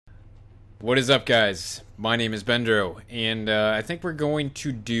What is up, guys? My name is Bendro, and I think we're going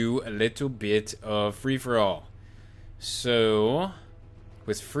to do a little bit of free-for-all. So,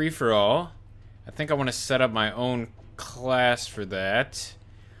 with free-for-all, I think I want to set up my own class for that.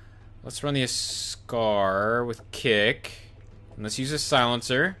 Let's run the Scar with Kick, and let's use a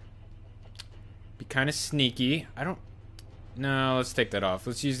silencer. Be kind of sneaky. No, let's take that off.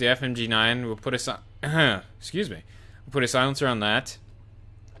 Let's use the FMG9. We'll put a excuse me. We'll put a silencer on that.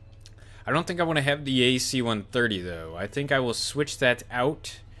 I don't think I want to have the AC-130 though. I think I will switch that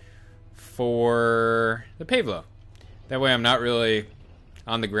out for the Pavlo. That way I'm not really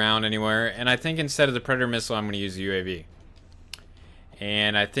on the ground anywhere. And I think instead of the Predator missile, I'm going to use the UAV.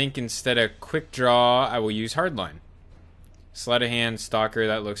 And I think instead of quick draw, I will use hardline. Sleight of hand, stalker,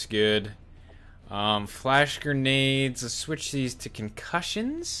 that looks good. Flash grenades. Let's switch these to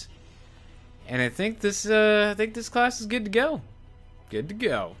concussions. And I think this class is good to go. Good to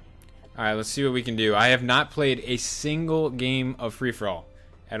go. Alright, let's see what we can do. I have not played a single game of free-for-all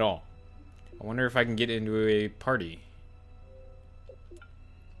at all. I wonder if I can get into a party.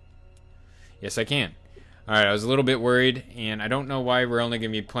 Yes, I can. Alright, I was a little bit worried, and I don't know why we're only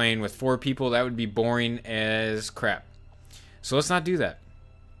going to be playing with 4 people. That would be boring as crap. So let's not do that.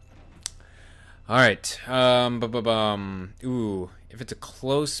 Alright, ooh, if it's a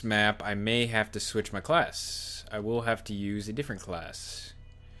close map, I may have to switch my class. I will have to use a different class.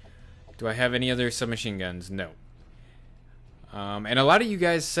 Do I have any other submachine guns? No. And a lot of you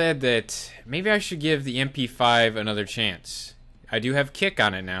guys said that maybe I should give the MP5 another chance. I do have Kick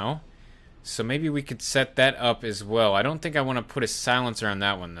on it now, so maybe we could set that up as well. I don't think I want to put a silencer on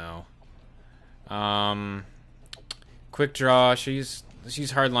that one though. Quick draw. Let's use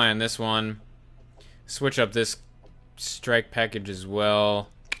hardline on this one. Switch up this strike package as well.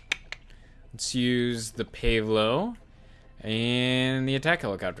 Let's use the Pavlo and the attack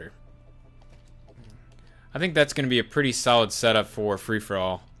helicopter. I think that's going to be a pretty solid setup for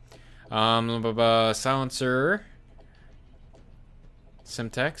free-for-all. Silencer.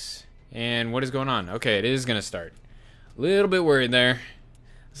 Semtex. And what is going on? Okay, it is going to start. A little bit worried there.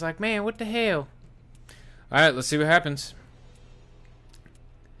 It's like, man, what the hell? Alright, let's see what happens.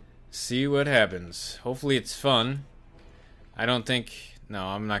 See what happens. Hopefully it's fun. I don't think... No,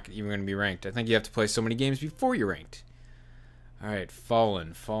 I'm not even going to be ranked. I think you have to play so many games before you're ranked. Alright,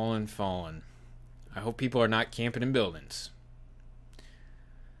 fallen. I hope people are not camping in buildings.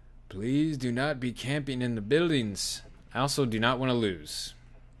 Please do not be camping in the buildings. I also do not want to lose.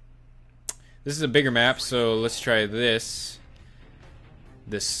 This is a bigger map, so let's try this.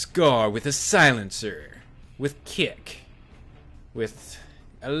 The Scar with a silencer. With Kick. With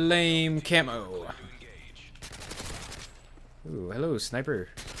a lame camo. Ooh, hello, sniper.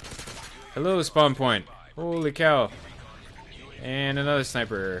 Hello, spawn point. Holy cow. And another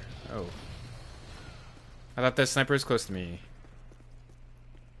sniper. Oh. I thought that sniper was close to me.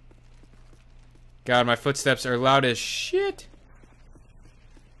 God, my footsteps are loud as shit.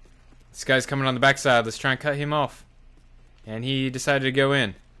 This guy's coming on the backside. Let's try and cut him off. And he decided to go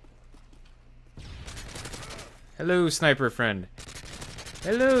in. Hello, sniper friend.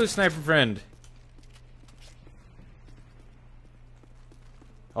 Hello, sniper friend.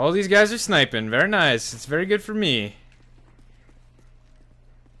 All these guys are sniping. Very nice. It's very good for me.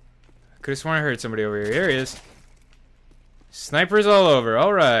 Could have sworn I heard somebody over here. Here he is. Snipers all over.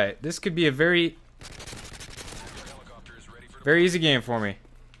 Alright. This could be a very easy game for me.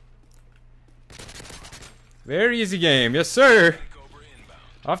 Very easy game. Yes, sir.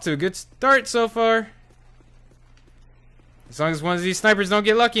 Off to a good start so far. As long as one of these snipers don't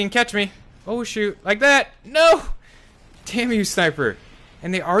get lucky and catch me. Oh, shoot. Like that. No! Damn you, sniper.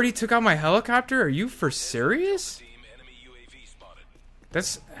 And they already took out my helicopter? Are you for serious?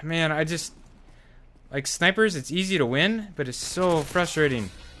 That's, man, I just, like, snipers, it's easy to win, but it's so frustrating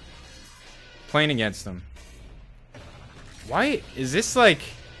playing against them. Why is this, like,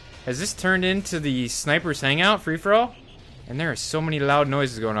 has this turned into the snipers hangout free-for-all? And there are so many loud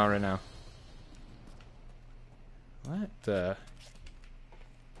noises going on right now. What the?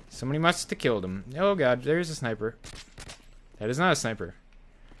 Somebody must have killed him. Oh god, there's a sniper. That is not a sniper.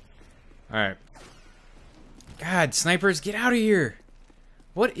 Alright. God, snipers, get out of here!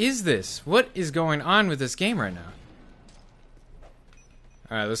 What is this? What is going on with this game right now?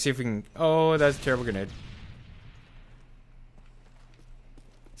 Alright, let's see if we can... Oh, that's a terrible grenade.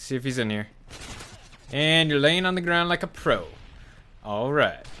 Let's see if he's in here. And you're laying on the ground like a pro.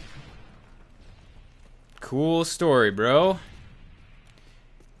 Alright. Cool story, bro.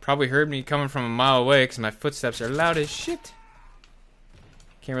 Probably heard me coming from a mile away because my footsteps are loud as shit.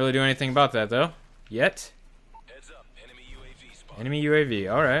 Can't really do anything about that, though. Yet. Heads up, enemy UAV spotted. Enemy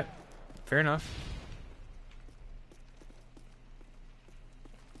UAV, alright. fair enough.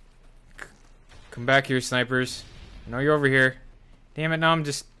 Come back here, snipers. I know you're over here. Damn it, now I'm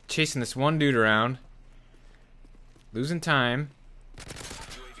just chasing this one dude around. Losing time.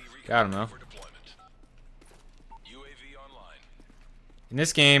 Got him, though. In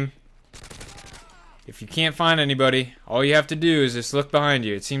this game, if you can't find anybody, all you have to do is just look behind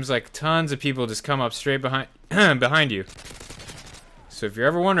you. It seems like tons of people just come up straight behind behind you. So if you're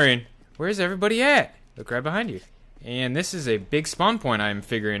ever wondering, where's everybody at? Look right behind you. And this is a big spawn point I'm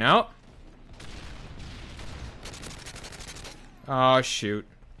figuring out. Oh, shoot.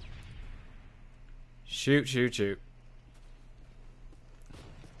 Shoot, shoot, shoot.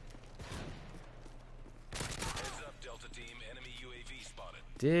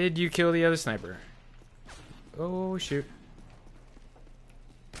 Did you kill the other sniper? Oh, shoot.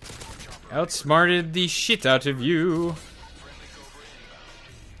 Outsmarted the shit out of you.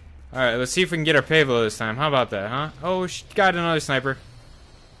 Alright, let's see if we can get our payload this time. How about that, huh? Oh, got another sniper.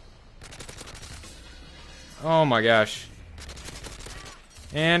 Oh my gosh.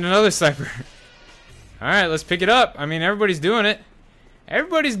 And another sniper. Alright, let's pick it up. I mean, everybody's doing it.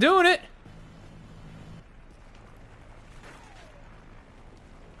 Everybody's doing it.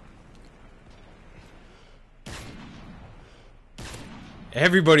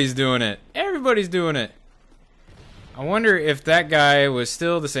 Everybody's doing it. Everybody's doing it. I wonder if that guy was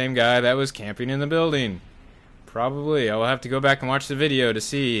still the same guy that was camping in the building. Probably. I'll have to go back and watch the video to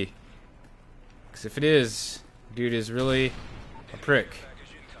see. Because if it is, dude is really a prick.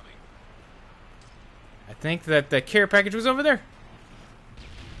 I think that the care package was over there.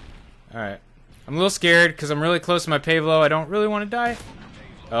 Alright. I'm a little scared because I'm really close to my payload. I don't really want to die.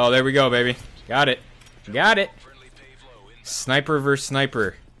 Oh, there we go, baby. Got it. Got it. Sniper versus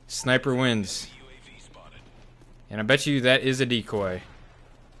sniper. Sniper wins. And I bet you that is a decoy.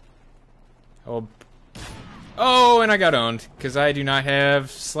 Oh, oh, and I got owned because I do not have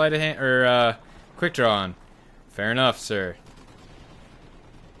sleight of hand or quick draw on. Fair enough, sir.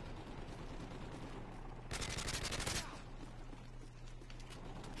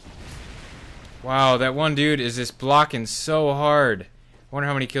 Wow, that one dude is just blocking so hard. I wonder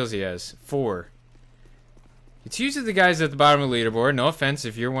how many kills he has. 4. It's usually the guys at the bottom of the leaderboard. No offense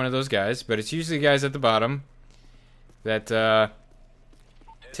if you're one of those guys, but it's usually the guys at the bottom that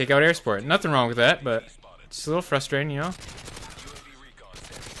take out air support. Nothing wrong with that, but it's a little frustrating, you know?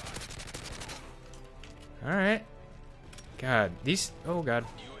 Alright. God, these... Oh, God.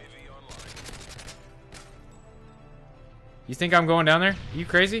 You think I'm going down there? Are you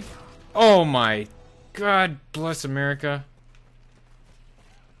crazy? Oh, my... God bless America.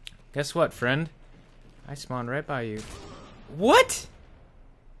 Guess what, friend? I spawned right by you. What?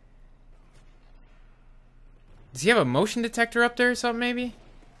 Does he have a motion detector up there or something, maybe?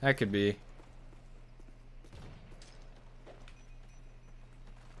 That could be.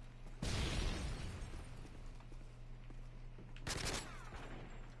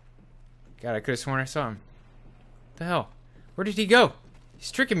 God, I could have sworn I saw him. What the hell? Where did he go?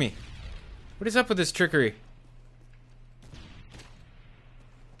 He's tricking me. What is up with this trickery?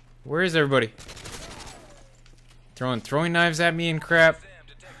 Where is everybody? Throwing knives at me and crap.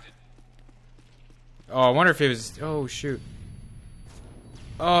 Oh, I wonder if it was... Oh, shoot.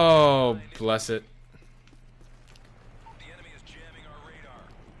 Oh, bless it.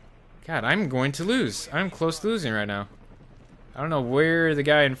 God, I'm going to lose. I'm close to losing right now. I don't know where the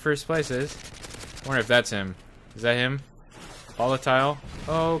guy in first place is. I wonder if that's him. Is that him? Volatile?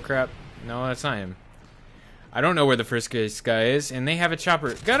 Oh, crap. No, that's not him. I don't know where the first guy is, and they have a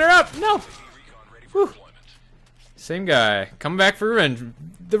chopper. Got her up! No! Whew. Same guy. Come back for revenge.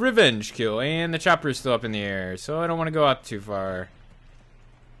 The revenge kill. And the chopper is still up in the air, so I don't want to go out too far.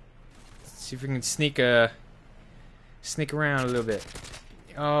 Let's see if we can sneak around a little bit.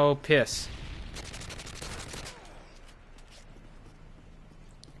 Oh, piss.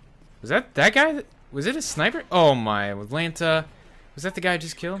 Was that guy? Was it a sniper? Oh my, Atlanta. Was that the guy I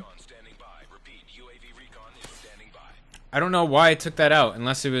just killed? I don't know why I took that out,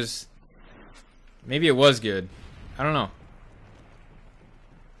 unless it was... Maybe it was good. I don't know.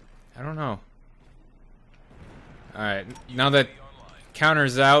 I don't know. Alright, now that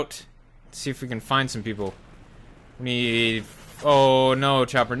counter's out, let's see if we can find some people. We need... Oh, no,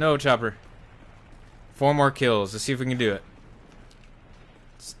 chopper, no, chopper. 4 more kills. Let's see if we can do it.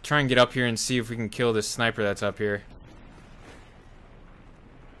 Let's try and get up here and see if we can kill this sniper that's up here.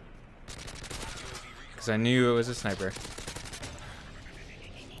 Because I knew it was a sniper.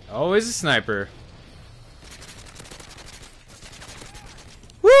 Oh, it's a sniper.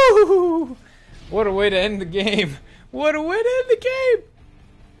 Woo! What a way to end the game. What a way to end the game.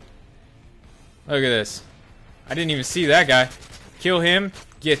 Look at this. I didn't even see that guy. Kill him,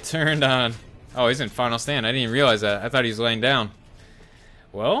 get turned on. Oh, he's in final stand. I didn't even realize that. I thought he was laying down.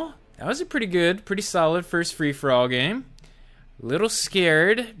 Well, that was a pretty good, pretty solid first free-for-all game. A little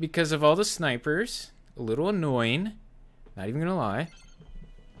scared because of all the snipers. A little annoying. Not even gonna lie.